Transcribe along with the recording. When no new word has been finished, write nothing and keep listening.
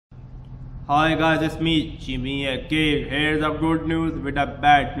Hi guys, it's me, Jimmy again. Here's the good news with the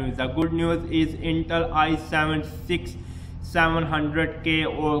bad news. The good news is Intel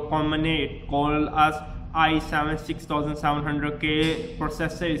i7-6700K, or commonly called as i7-6700K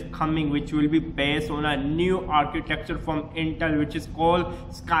processor is coming, which will be based on a new architecture from Intel, which is called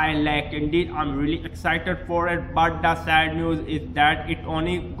Skylake. Indeed, I'm really excited for it, but the sad news is that it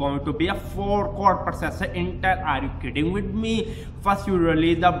only going to be a 4-core processor. Intel, are you kidding with me? First you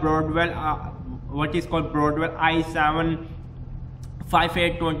release the Broadwell, what is called Broadwell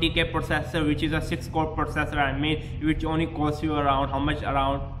i7-5820K processor, which is a 6-core processor. I mean, which only costs you around how much?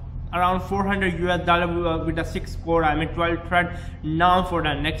 Around $400 with a 6-core, I mean 12 thread. Now for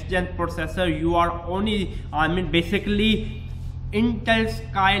the next gen processor, you are only, I mean basically Intel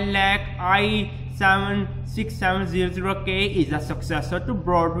Skylake i7-6700K is a successor to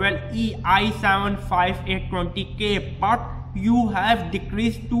Broadwell i7-5820K, but you have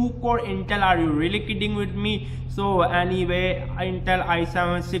decreased 2-core Intel. Are you really kidding with me? So anyway, Intel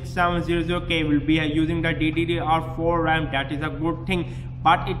i7-6700K will be using the DDR4 RAM. That is a good thing,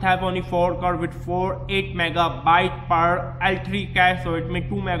 but it have only 4-core with 8 MB per L3 cache, so it means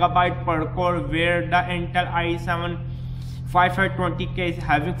 2 MB per core, where the Intel i7-5820K is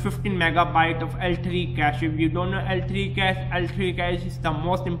having 15 MB of L3 cache. If you don't know L3 cache is the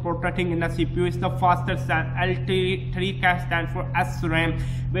most important thing in the CPU. It's the fastest. L3 cache stands for SRAM.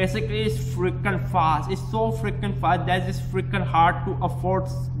 Basically, it's freaking fast. It's so freaking fast that it's freaking hard to afford.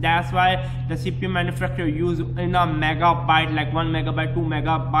 That's why the CPU manufacturer use in a megabyte, like 1 MB, 2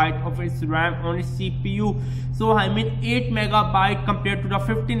 MB of its RAM on its CPU. So I mean 8 MB compared to the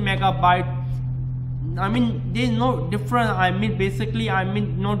 15 MB. I mean, there's no difference. I mean, basically,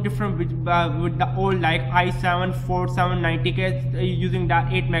 no different with the old like i7-4790K using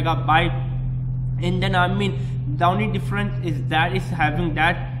that 8 MB. And then I mean, the only difference is that it's having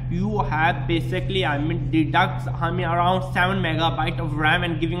that you have basically, I mean, deducts around 7 MB of RAM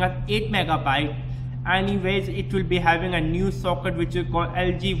and giving us 8 MB. Anyways, it will be having a new socket which is called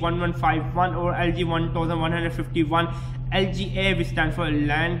LG1151 or LG1151 LGA, which stands for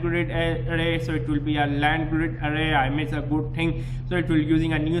land grid array. So it will be a land grid array. I mean, it's a good thing. So it will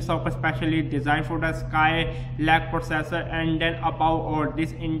using a new socket specially designed for the Skylake processor. And then above all,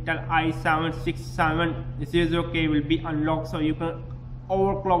 this Intel i7-6700K will be unlocked, so you can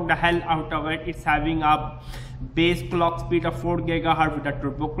overclock the hell out of it. It's having a base clock speed of 4 GHz with a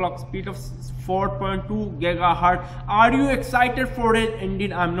turbo clock speed of 4.2 GHz. Are you excited for it?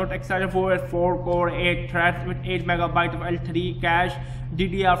 Indeed, I'm not excited for it. 4-core, 8 threads with 8 MB of L3 cache,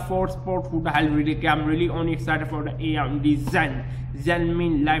 DDR4 support. Who the hell really care? I'm really only excited for the AMD Zen. Zen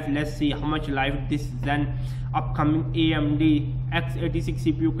mean life. Let's see how much life this Zen upcoming AMD x86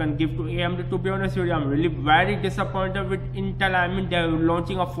 CPU can give to AMD. To be honest with you, I'm really very disappointed with Intel. I mean, they're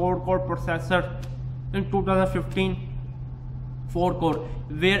launching a 4-core processor in 2015, 4-core,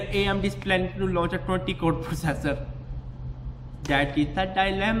 where AMD is planning to launch a 20-core processor. That is the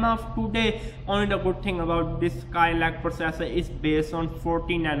dilemma of today. Only the good thing about this Skylake processor is based on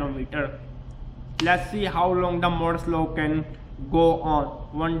 40 nanometer. Let's see how long the Moore's law can go on.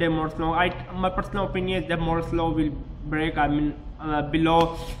 One day Moore's law, my personal opinion is that Moore's law will break, I mean,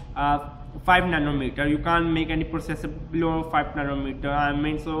 below 5 nanometer. You can't make any processor below 5 nanometer. I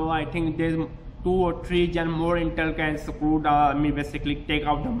mean, so I think there's 2 or 3 gen more Intel can screw I mean basically take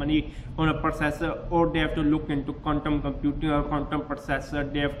out the money on a processor, or they have to look into quantum computing or quantum processor.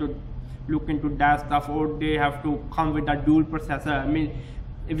 They have to look into that stuff, or they have to come with a dual processor. I mean,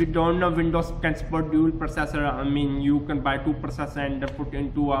 if you don't know, Windows can support dual processor. I mean, you can buy 2 processors and put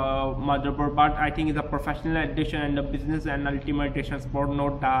into a motherboard, but I think it's a professional edition and the business and ultimate edition support,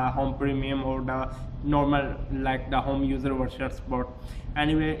 not the home premium or the normal like the home user version support.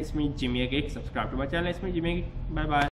 Anyway, it's me, Jimmy Geek. Subscribe to my channel. It's me, Jimmy Geek. Bye bye.